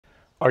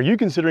Are you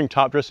considering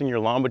top dressing your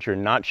lawn but you're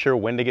not sure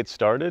when to get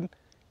started?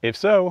 If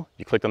so,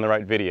 you clicked on the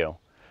right video.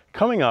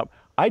 Coming up,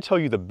 I tell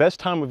you the best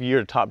time of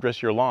year to top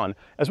dress your lawn,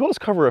 as well as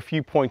cover a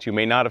few points you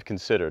may not have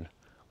considered.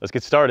 Let's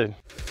get started.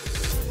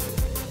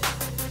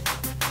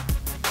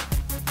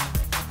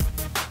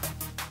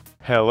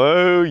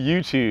 Hello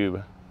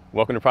YouTube.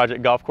 Welcome to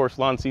Project Golf Course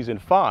Lawn Season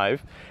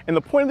 5, and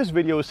the point of this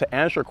video is to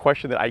answer a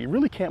question that I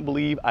really can't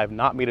believe I've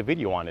not made a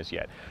video on as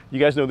yet. You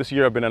guys know this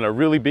year I've been on a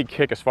really big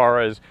kick as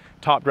far as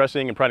top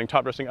dressing and providing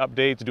top dressing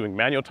updates, doing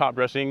manual top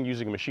dressing,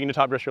 using a machine to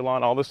top dress your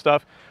lawn, all this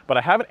stuff, but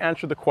I haven't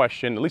answered the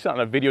question, at least not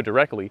in a video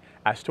directly,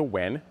 as to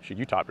when should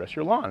you top dress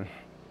your lawn.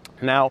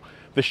 Now,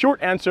 the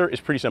short answer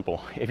is pretty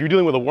simple. If you're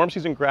dealing with a warm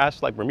season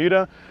grass like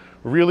Bermuda,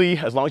 really,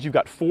 as long as you've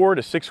got 4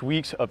 to 6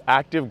 weeks of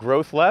active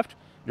growth left,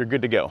 you're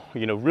good to go.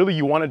 You know, really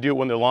you want to do it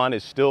when the lawn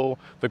is still,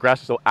 the grass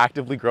is still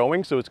actively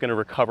growing, so it's going to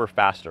recover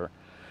faster.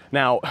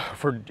 Now,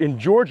 in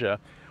Georgia,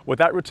 what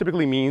that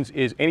typically means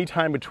is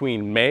anytime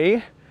between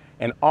May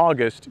and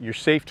August, you're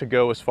safe to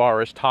go as far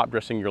as top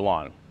dressing your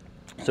lawn.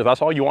 So if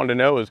that's all you want to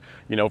know is,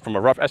 you know, from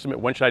a rough estimate,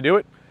 when should I do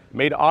it?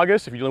 May to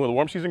August, if you're dealing with a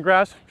warm season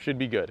grass, should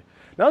be good.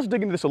 Now let's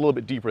dig into this a little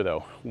bit deeper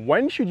though.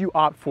 When should you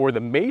opt for the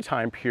May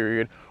time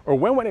period, or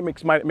when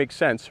might it make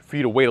sense for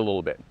you to wait a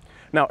little bit?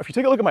 Now, if you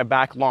take a look at my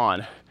back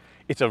lawn,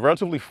 it's a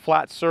relatively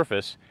flat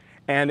surface,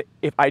 and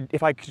if I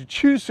could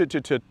choose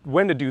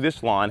when to do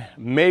this lawn,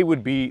 May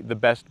would be the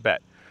best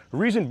bet. The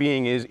reason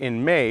being is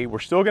in May, we're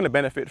still going to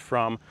benefit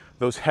from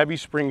those heavy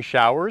spring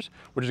showers,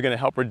 which is going to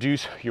help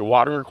reduce your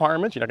watering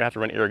requirements. You're not going to have to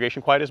run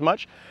irrigation quite as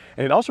much,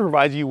 and it also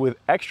provides you with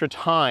extra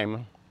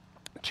time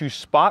to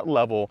spot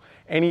level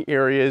any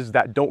areas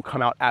that don't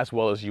come out as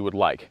well as you would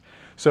like.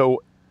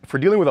 So for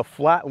dealing with a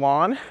flat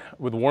lawn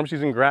with warm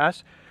season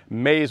grass,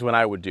 May is when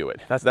I would do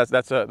it. That's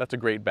a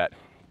great bet.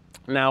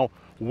 Now,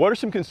 what are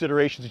some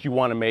considerations that you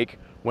want to make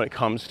when it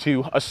comes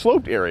to a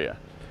sloped area?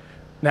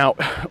 Now,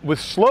 with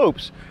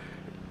slopes,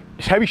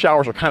 heavy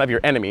showers are kind of your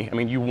enemy. I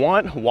mean, you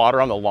want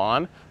water on the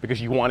lawn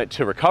because you want it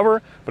to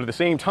recover, but at the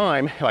same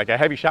time, like a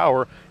heavy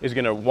shower is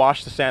going to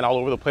wash the sand all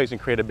over the place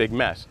and create a big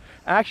mess.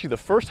 Actually, the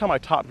first time I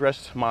top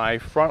dressed my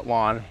front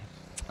lawn,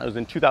 I was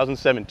in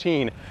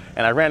 2017,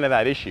 and I ran into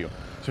that issue.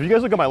 So if you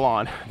guys look at my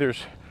lawn,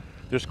 there's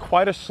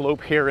quite a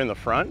slope here in the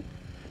front,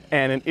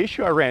 and an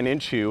issue I ran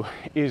into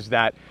is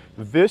that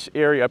this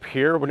area up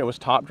here, when it was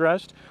top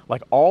dressed,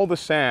 like all the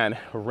sand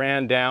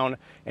ran down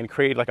and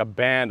created like a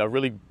band, a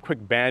really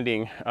quick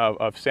banding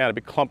of sand, a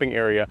big clumping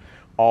area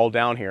all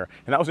down here.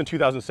 And that was in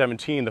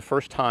 2017, the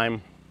first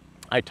time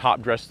I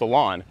top dressed the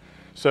lawn.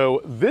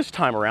 So this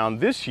time around,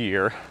 this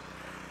year,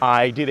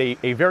 I did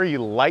a very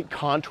light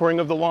contouring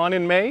of the lawn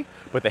in May,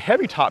 but the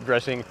heavy top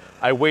dressing,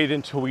 I waited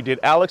until we did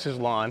Alex's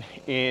lawn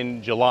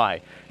in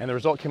July, and the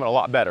result came out a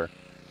lot better.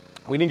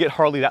 We didn't get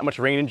hardly that much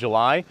rain in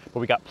July, but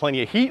we got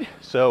plenty of heat,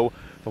 so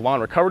the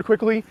lawn recovered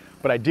quickly,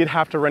 but I did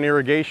have to run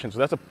irrigation, so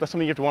that's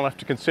something you want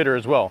to consider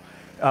as well.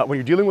 When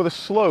you're dealing with a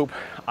slope,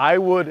 I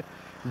would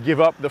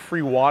give up the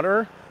free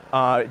water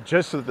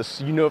just so that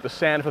the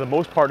sand for the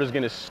most part is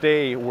going to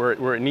stay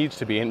where it needs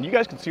to be. And you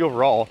guys can see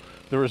overall,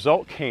 the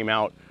result came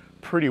out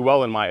pretty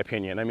well in my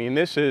opinion. I mean,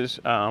 this is,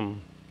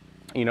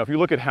 you know, if you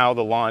look at how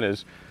the lawn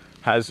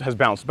has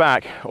bounced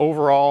back,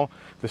 overall,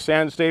 the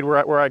sand stayed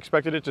where I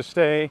expected it to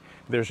stay.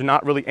 There's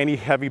not really any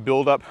heavy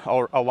buildup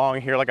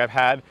along here like I've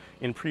had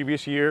in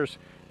previous years.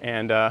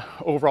 And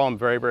overall, I'm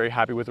very, very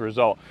happy with the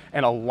result.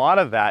 And a lot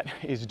of that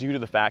is due to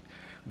the fact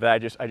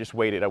that I just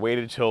waited. I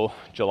waited till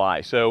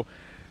July. So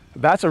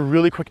that's a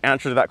really quick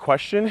answer to that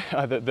question.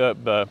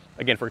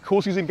 Again, for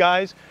cool season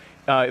guys,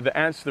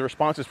 the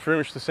response is pretty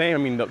much the same. I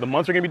mean, the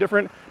months are going to be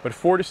different, but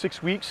 4 to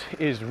 6 weeks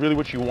is really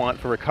what you want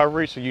for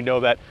recovery. So you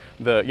know that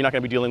you're not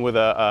going to be dealing with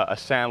a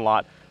sand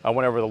lot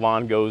whenever the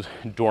lawn goes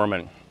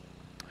dormant.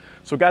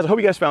 So guys, I hope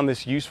you guys found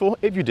this useful.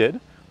 If you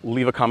did,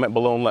 leave a comment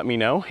below and let me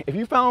know. If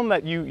you found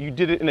that you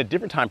did it in a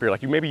different time period,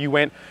 like maybe you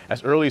went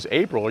as early as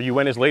April, or you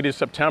went as late as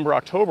September,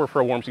 October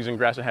for a warm season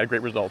grass and had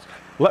great results,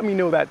 let me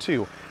know that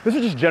too. This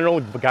is just general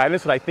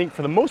guidance that I think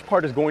for the most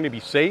part is going to be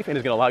safe and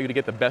is going to allow you to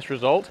get the best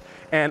result.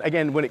 And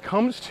again, when it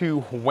comes to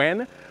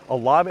when, a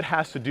lot of it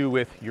has to do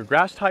with your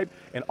grass type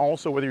and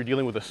also whether you're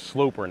dealing with a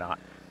slope or not.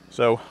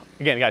 So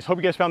again, guys, hope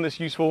you guys found this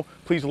useful.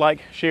 Please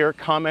like, share,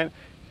 comment,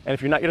 and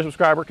if you're not yet a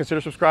subscriber,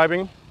 consider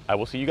subscribing. I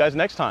will see you guys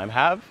next time.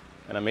 Have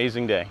an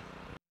amazing day.